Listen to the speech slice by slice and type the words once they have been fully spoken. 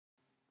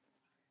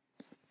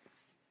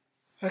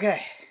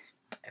Okay,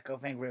 Echo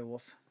Van Grey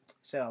Wolf.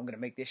 So I'm gonna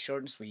make this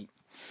short and sweet.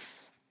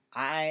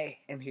 I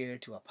am here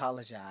to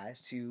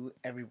apologize to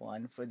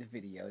everyone for the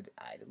video that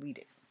I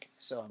deleted.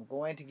 So I'm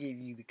going to give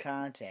you the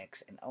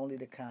context and only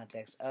the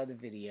context of the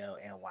video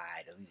and why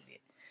I deleted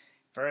it.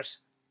 First,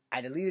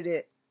 I deleted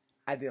it.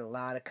 I did a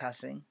lot of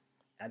cussing.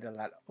 I did a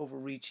lot of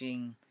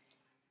overreaching,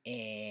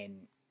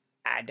 and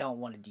I don't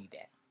want to do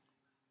that,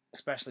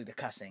 especially the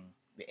cussing.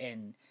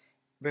 And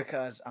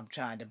because I'm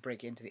trying to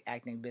break into the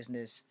acting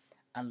business,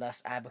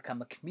 unless I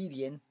become a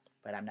comedian,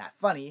 but I'm not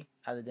funny,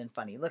 other than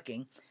funny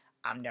looking,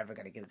 I'm never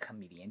going to get a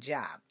comedian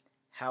job.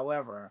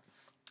 However,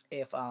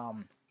 if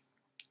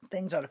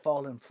things are to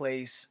fall in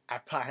place, I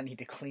probably need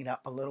to clean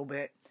up a little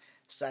bit,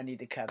 so I need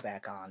to cut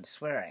back on the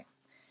swearing.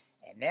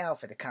 And now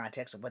for the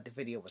context of what the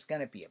video was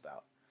going to be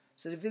about.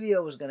 So the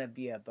video was going to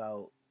be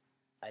about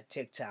a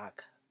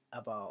TikTok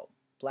about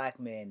black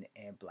men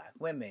and black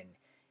women.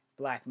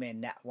 Black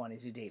men not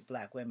wanting to date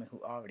black women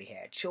who already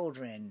had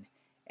children,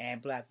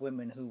 and black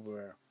women who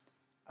were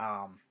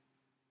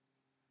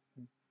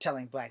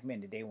telling black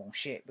men that they won't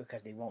shit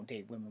because they won't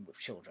date women with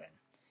children.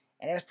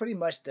 And that's pretty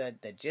much the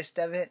gist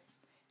of it.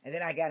 And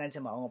then I got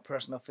into my own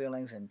personal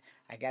feelings, and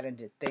I got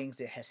into things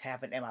that has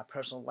happened in my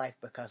personal life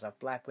because of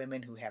black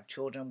women who have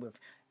children with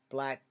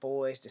black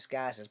boys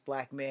disguised as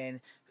black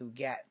men who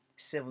got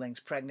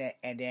siblings pregnant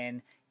and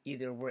then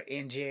either were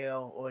in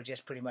jail or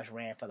just pretty much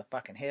ran for the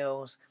fucking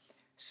hills.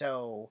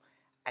 So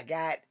I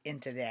got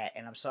into that,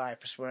 and I'm sorry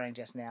for swearing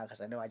just now because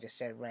I know I just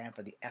said ran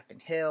for the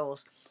effing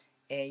hills.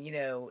 And, you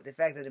know, the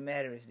fact of the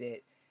matter is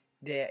that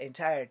the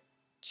entire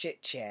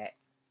chit chat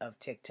of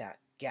TikTok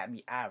got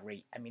me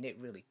irate. I mean, it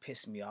really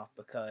pissed me off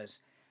because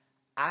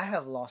I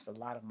have lost a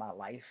lot of my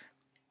life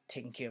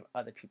taking care of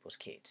other people's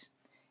kids.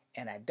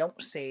 And I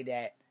don't say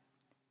that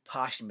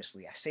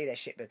posthumously. I say that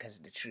shit because it's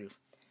the truth.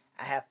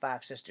 I have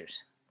 5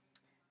 sisters.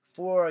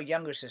 4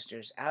 younger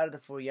sisters. Out of the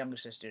 4 younger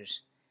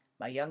sisters,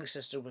 my younger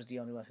sister was the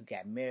only one who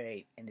got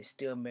married and is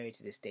still married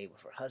to this day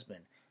with her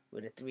husband,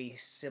 where the 3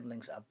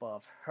 siblings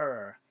above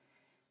her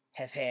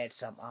have had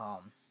some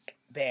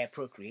bad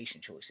procreation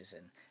choices.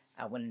 And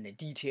I went into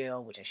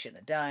detail, which I shouldn't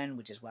have done,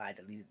 which is why I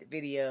deleted the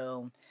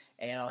video.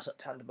 And I also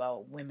talked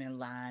about women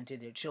lying to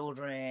their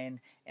children.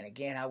 And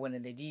again, I went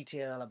into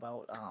detail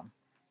about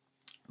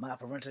my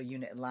parental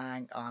unit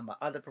lying on my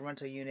other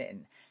parental unit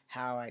and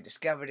how I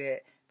discovered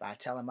it by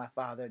telling my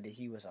father that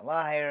he was a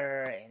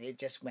liar. And it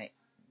just went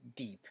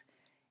deep.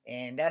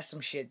 And that's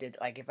some shit that,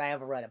 like, if I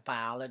ever write a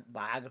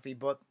biography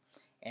book,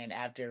 and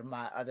after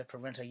my other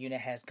parental unit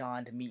has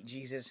gone to meet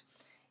Jesus,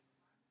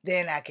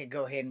 then I could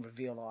go ahead and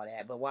reveal all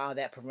that. But while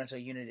that parental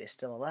unit is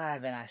still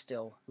alive and I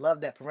still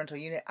love that parental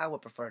unit, I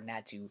would prefer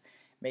not to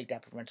make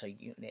that parental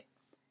unit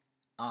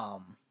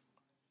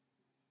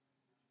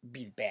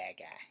be the bad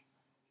guy.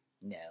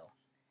 No.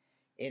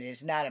 It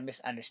is not a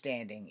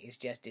misunderstanding. It's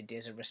just that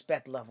there's a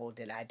respect level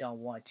that I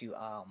don't want to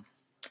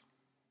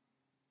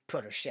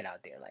put her shit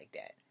out there like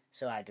that.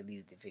 So I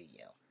deleted the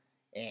video.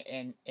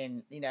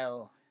 And you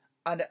know,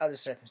 under other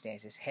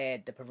circumstances,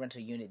 had the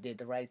parental unit did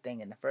the right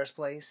thing in the first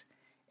place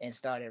and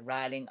started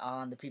riding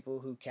on the people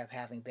who kept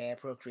having bad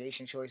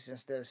procreation choices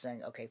instead of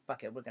saying, okay,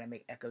 fuck it, we're going to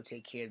make Echo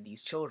take care of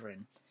these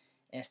children,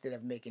 instead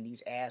of making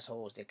these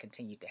assholes that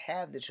continue to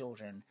have the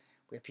children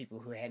with people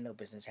who had no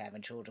business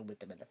having children with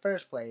them in the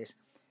first place,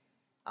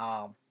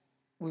 it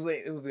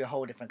would be a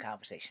whole different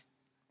conversation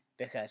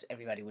because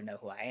everybody would know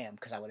who I am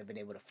because I would have been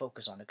able to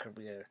focus on the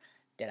career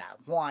that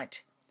I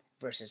want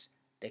versus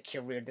the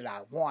career that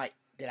I want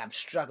that I'm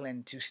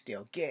struggling to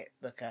still get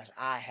because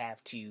I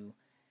have to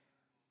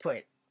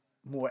put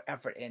more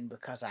effort in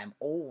because I'm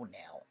old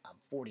now. I'm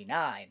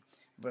 49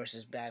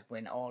 versus back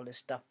when all this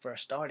stuff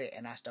first started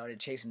and I started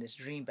chasing this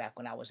dream back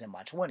when I was in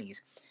my 20s.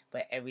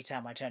 But every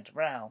time I turned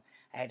around,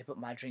 I had to put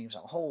my dreams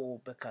on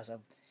hold because of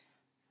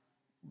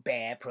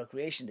bad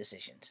procreation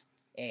decisions.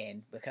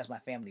 And because my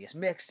family is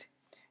mixed,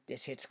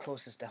 this hits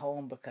closest to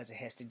home because it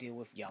has to deal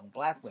with young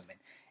black women.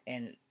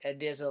 And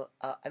there's a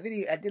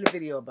video. I did a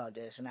video about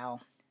this, and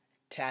I'll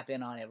tap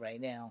in on it right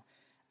now.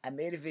 I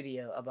made a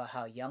video about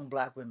how young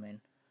black women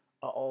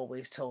are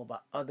always told by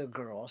other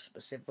girls,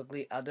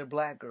 specifically other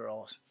black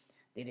girls,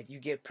 that if you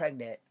get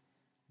pregnant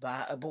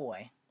by a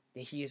boy,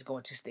 that he is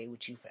going to stay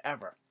with you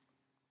forever.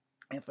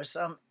 And for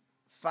some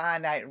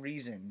finite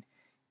reason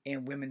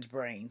in women's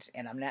brains,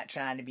 and I'm not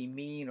trying to be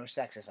mean or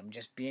sexist, I'm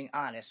just being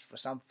honest, for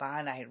some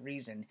finite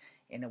reason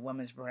in a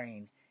woman's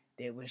brain,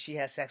 that when she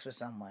has sex with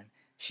someone,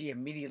 she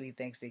immediately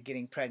thinks that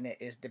getting pregnant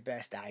is the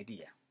best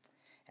idea.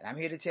 And I'm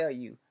here to tell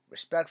you,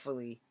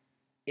 respectfully,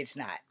 it's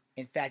not.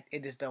 In fact,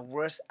 it is the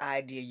worst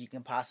idea you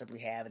can possibly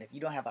have. And if you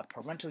don't have a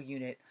parental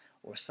unit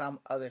or some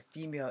other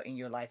female in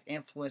your life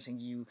influencing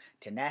you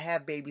to not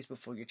have babies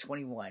before you're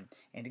 21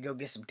 and to go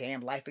get some damn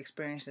life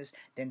experiences,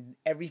 then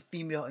every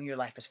female in your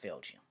life has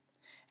failed you.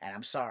 And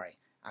I'm sorry.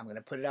 I'm going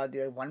to put it out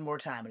there one more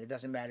time. And it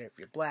doesn't matter if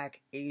you're black,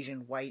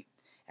 Asian, white.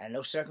 And I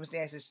know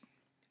circumstances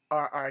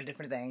are a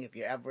different thing. If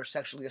you're ever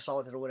sexually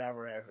assaulted or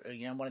whatever, or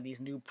you're in one of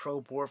these new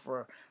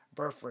pro-birther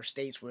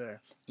states where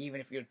even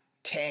if you're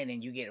 10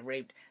 and you get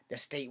raped, the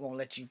state won't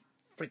let you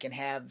freaking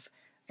have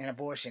an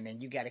abortion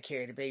and you got to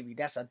carry the baby,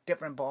 that's a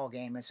different ball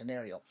game and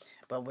scenario.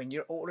 But when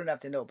you're old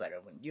enough to know better,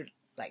 when you're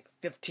like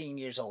 15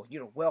 years old,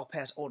 you're well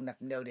past old enough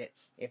to know that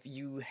if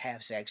you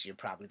have sex, you're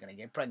probably going to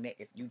get pregnant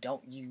if you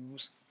don't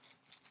use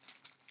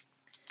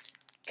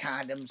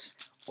condoms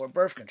or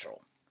birth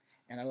control.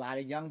 And a lot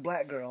of young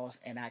black girls,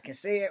 and I can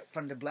say it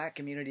from the black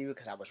community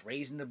because I was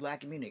raised in the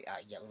black community,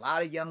 a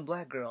lot of young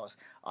black girls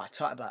are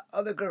taught by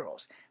other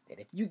girls that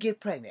if you get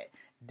pregnant,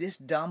 this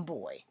dumb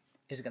boy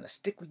is going to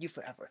stick with you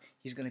forever.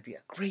 He's going to be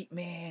a great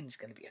man. He's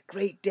going to be a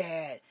great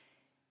dad.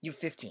 You're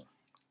 15.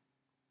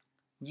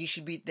 You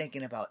should be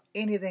thinking about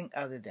anything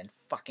other than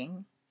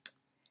fucking.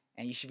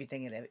 And you should be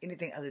thinking of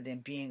anything other than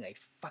being a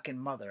fucking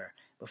mother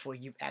before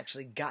you've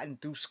actually gotten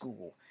through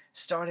school,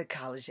 started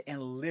college,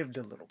 and lived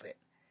a little bit.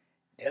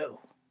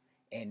 No.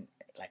 And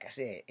like I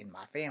said, in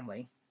my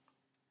family,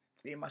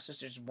 me and my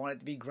sisters wanted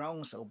to be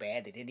grown so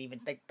bad they didn't even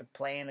think to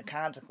plan the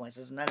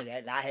consequences, none of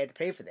that, and I had to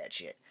pay for that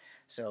shit.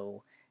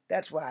 So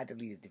that's why I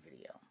deleted the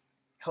video.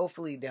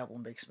 Hopefully that will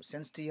make some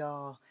sense to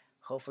y'all.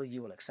 Hopefully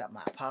you will accept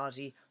my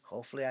apology.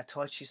 Hopefully I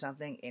taught you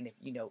something. And if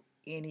you know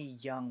any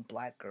young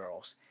black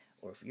girls,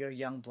 or if you're a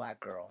young black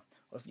girl,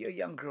 or if you're a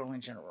young girl in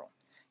general,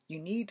 you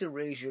need to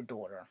raise your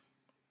daughter.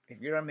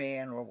 If you're a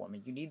man or a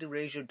woman, you need to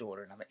raise your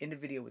daughter. And I'm going to end the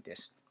video with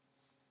this.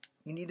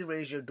 You need to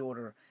raise your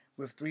daughter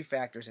with 3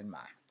 factors in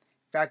mind.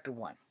 Factor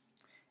 1,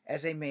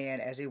 as a man,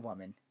 as a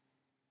woman,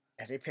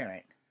 as a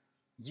parent,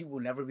 you will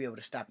never be able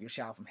to stop your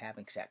child from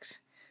having sex.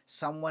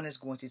 Someone is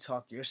going to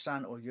talk your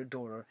son or your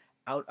daughter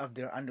out of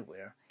their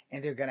underwear,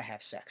 and they're going to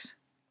have sex.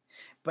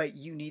 But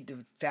you need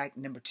to, fact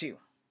number 2,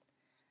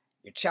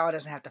 your child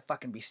doesn't have to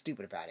fucking be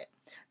stupid about it.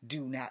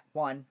 Do not,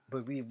 1,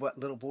 believe what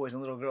little boys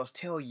and little girls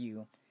tell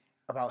you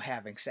about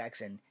having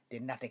sex and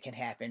that nothing can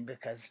happen,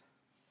 because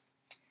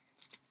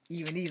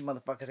even these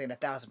motherfuckers ain't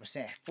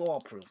 1,000%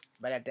 foolproof.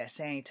 But at that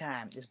same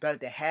time, it's better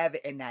to have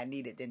it and not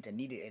need it than to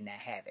need it and not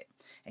have it.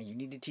 And you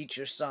need to teach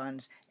your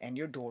sons and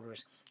your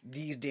daughters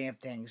these damn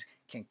things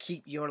can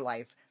keep your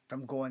life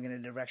from going in a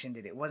direction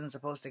that it wasn't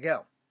supposed to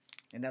go.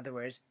 In other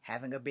words,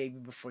 having a baby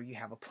before you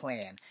have a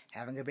plan,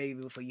 having a baby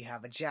before you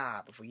have a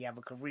job, before you have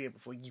a career,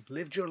 before you've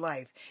lived your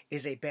life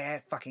is a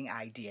bad fucking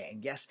idea.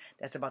 And yes,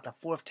 that's about the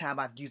 4th time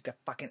I've used the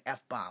fucking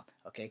F-bomb.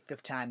 Okay,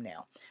 5th time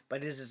now. But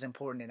this is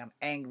important, and I'm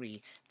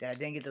angry that I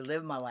didn't get to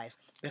live my life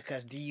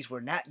because these were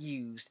not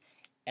used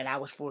and I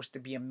was forced to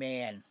be a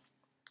man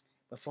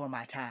before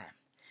my time.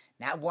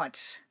 Not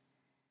once,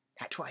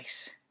 not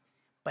twice,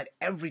 but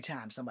every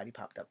time somebody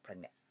popped up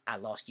pregnant, I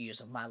lost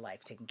years of my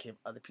life taking care of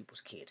other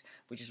people's kids,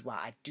 which is why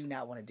I do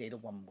not want to date a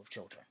woman with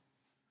children.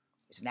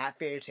 It's not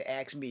fair to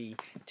ask me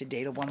to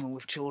date a woman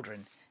with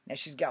children. Now,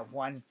 she's got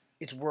 1,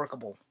 it's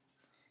workable.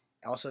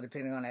 Also,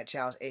 depending on that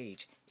child's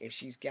age. If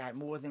she's got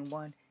more than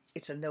 1,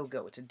 it's a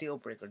no-go. It's a deal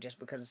breaker just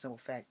because of the simple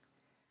fact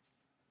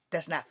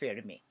that's not fair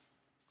to me.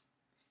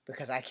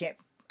 Because I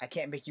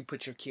can't make you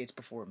put your kids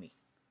before me.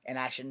 And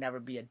I should never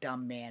be a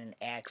dumb man and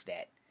ask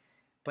that.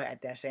 But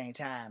at that same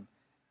time,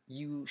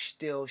 you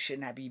still should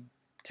not be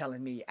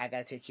telling me I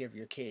gotta take care of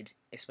your kids,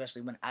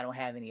 especially when I don't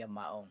have any of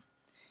my own.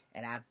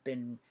 And I've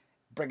been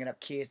bringing up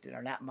kids that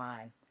are not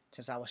mine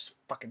since I was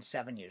fucking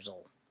 7 years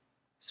old.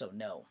 So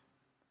no.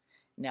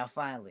 Now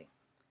finally,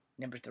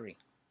 number 3.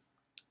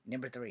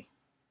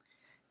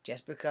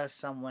 Just because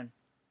someone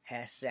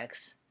has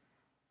sex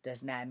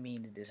does not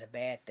mean it is a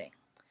bad thing.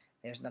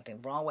 There's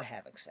nothing wrong with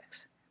having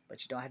sex.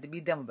 But you don't have to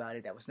be dumb about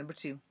it. That was number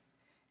 2.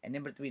 And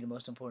number 3, the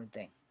most important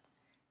thing.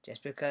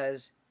 Just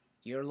because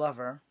your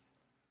lover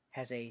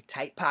has a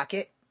tight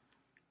pocket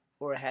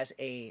or has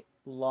a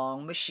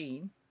long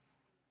machine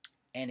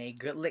and a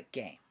good lick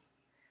game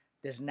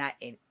does not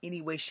in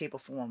any way, shape, or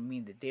form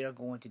mean that they are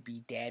going to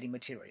be daddy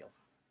material.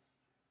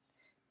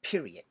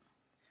 Period.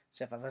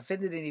 So if I've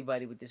offended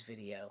anybody with this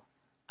video,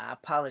 I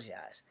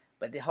apologize.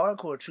 But the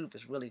hardcore truth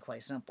is really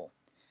quite simple.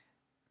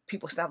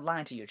 People, stop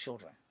lying to your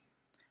children.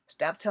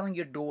 Stop telling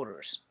your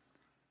daughters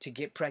to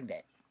get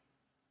pregnant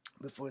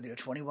before they're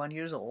 21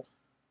 years old,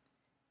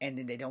 and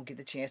then they don't get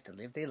the chance to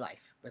live their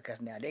life because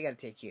now they got to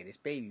take care of this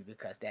baby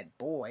because that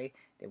boy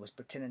that was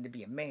pretending to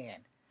be a man,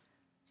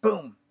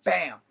 boom,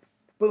 bam,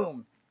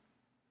 boom,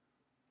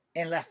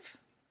 and left.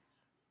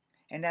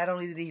 And not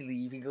only did he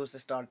leave, he goes to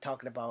start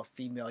talking about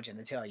female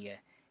genitalia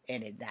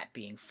and it not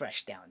being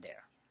fresh down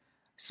there.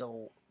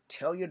 So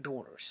tell your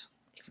daughters,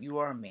 if you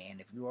are a man,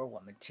 if you are a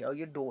woman, tell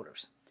your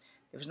daughters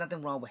there's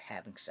nothing wrong with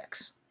having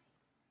sex.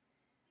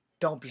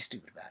 Don't be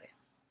stupid about it.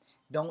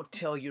 Don't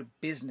tell your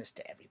business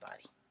to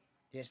everybody.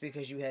 Just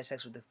because you had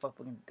sex with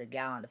the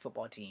guy on the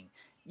football team,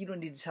 you don't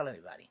need to tell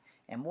everybody.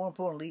 And more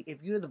importantly,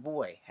 if you're the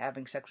boy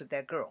having sex with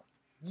that girl,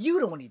 you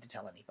don't need to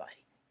tell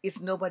anybody.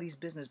 It's nobody's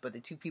business but the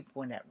 2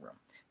 people in that room.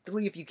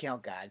 3 if you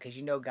count God, because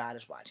you know God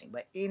is watching.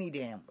 But any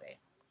damn way,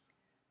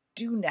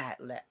 do not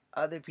let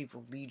other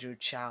people lead your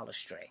child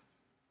astray.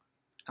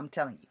 I'm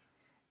telling you,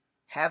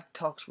 have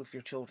talks with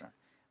your children.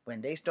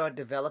 When they start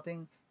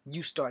developing,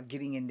 you start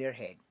getting in their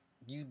head.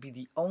 You be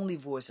the only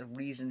voice of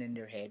reason in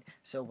their head.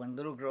 So when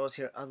little girls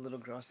hear other little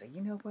girls say,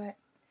 you know what?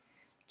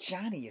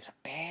 Johnny is a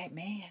bad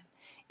man.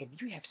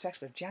 if you have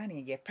sex with Johnny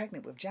and get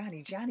pregnant with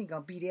Johnny, Johnny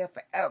gonna be there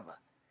forever.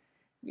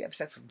 You have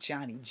sex with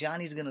Johnny,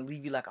 Johnny's gonna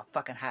leave you like a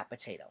fucking hot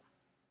potato.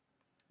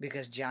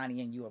 Because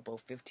Johnny and you are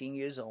both 15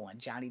 years old, and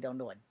Johnny don't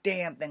know a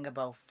damn thing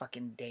about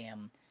fucking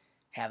damn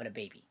having a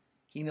baby.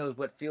 He knows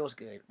what feels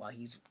good while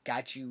he's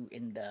got you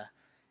in the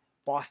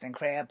Boston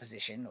Crab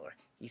position, or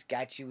he's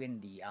got you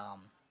in the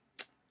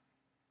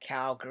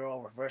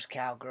cowgirl, reverse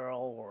cowgirl,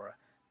 or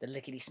the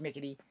lickety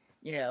smickety.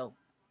 You know,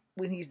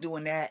 when he's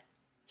doing that,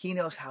 he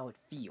knows how it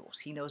feels.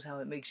 He knows how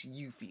it makes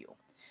you feel.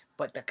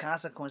 But the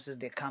consequences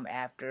that come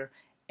after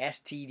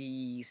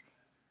STDs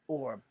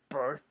or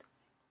birth,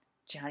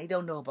 Johnny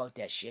don't know about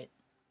that shit.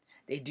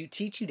 They do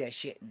teach you that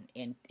shit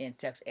in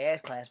sex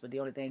ed class, but the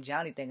only thing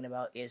Johnny thinking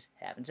about is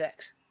having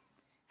sex.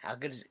 How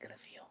good is it gonna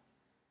feel?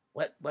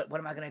 What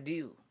am I gonna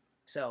do?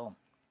 So,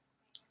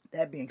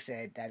 that being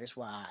said, that is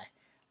why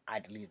I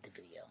deleted the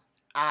video.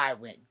 I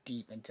went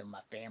deep into my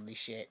family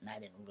shit, and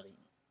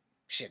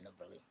shouldn't have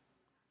really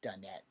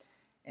done that.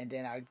 And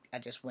then I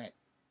just went,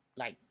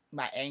 like,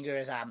 my anger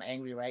as I'm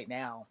angry right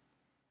now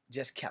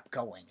just kept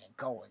going and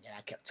going, and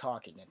I kept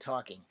talking and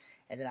talking.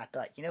 And then I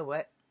thought, you know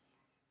what?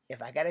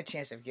 If I got a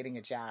chance of getting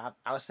a job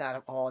outside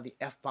of all the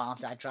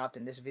F-bombs I dropped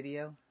in this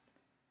video,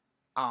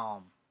 I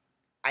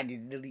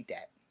need to delete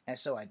that. And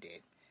so I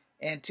did.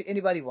 And to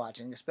anybody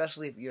watching,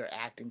 especially if you're an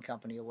acting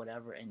company or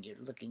whatever and you're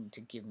looking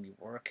to give me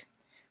work,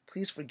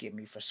 please forgive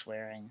me for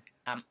swearing.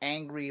 I'm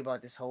angry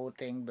about this whole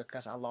thing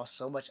because I lost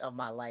so much of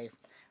my life.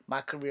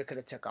 My career could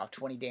have took off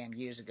 20 damn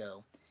years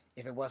ago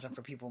if it wasn't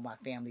for people in my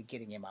family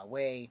getting in my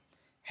way,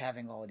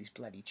 having all these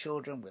bloody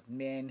children with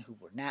men who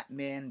were not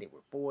men. They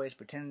were boys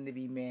pretending to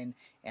be men,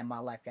 and my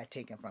life got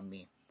taken from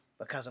me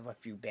because of a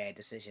few bad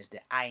decisions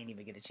that I didn't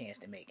even get a chance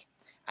to make.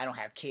 I don't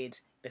have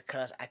kids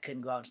because I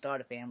couldn't go out and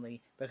start a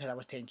family because I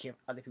was taking care of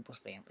other people's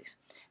families.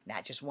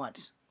 Not just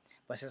once,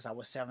 but since I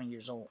was 7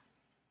 years old.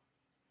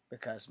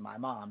 Because my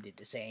mom did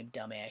the same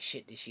dumbass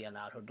shit that she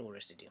allowed her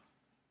daughters to do.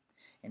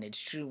 And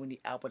it's true when the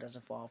apple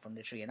doesn't fall from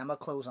the tree. And I'm going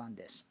to close on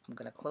this. I'm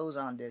going to close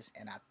on this,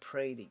 and I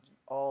pray that you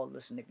all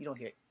listen. If you don't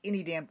hear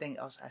any damn thing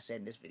else I said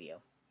in this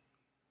video.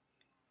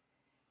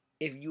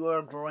 If you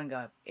are growing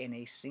up in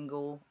a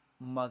single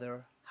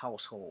mother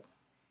household,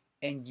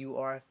 and you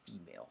are a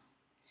female,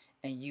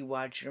 and you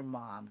watch your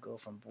mom go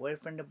from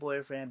boyfriend to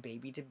boyfriend,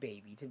 baby to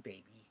baby to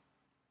baby,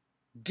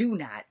 do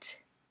not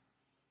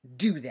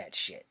do that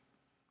shit.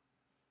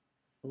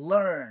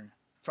 Learn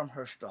from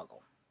her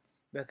struggle.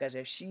 Because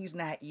if she's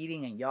not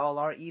eating and y'all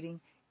are eating,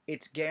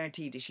 it's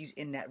guaranteed that she's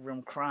in that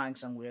room crying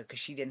somewhere because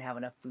she didn't have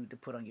enough food to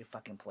put on your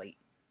fucking plate.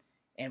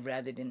 And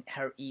rather than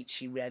her eat,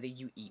 she'd rather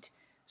you eat.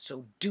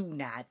 So do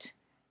not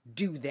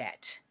do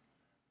that.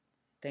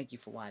 Thank you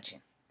for watching.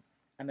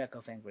 I'm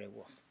Echo Fan Grey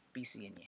Wolf. Be seeing you.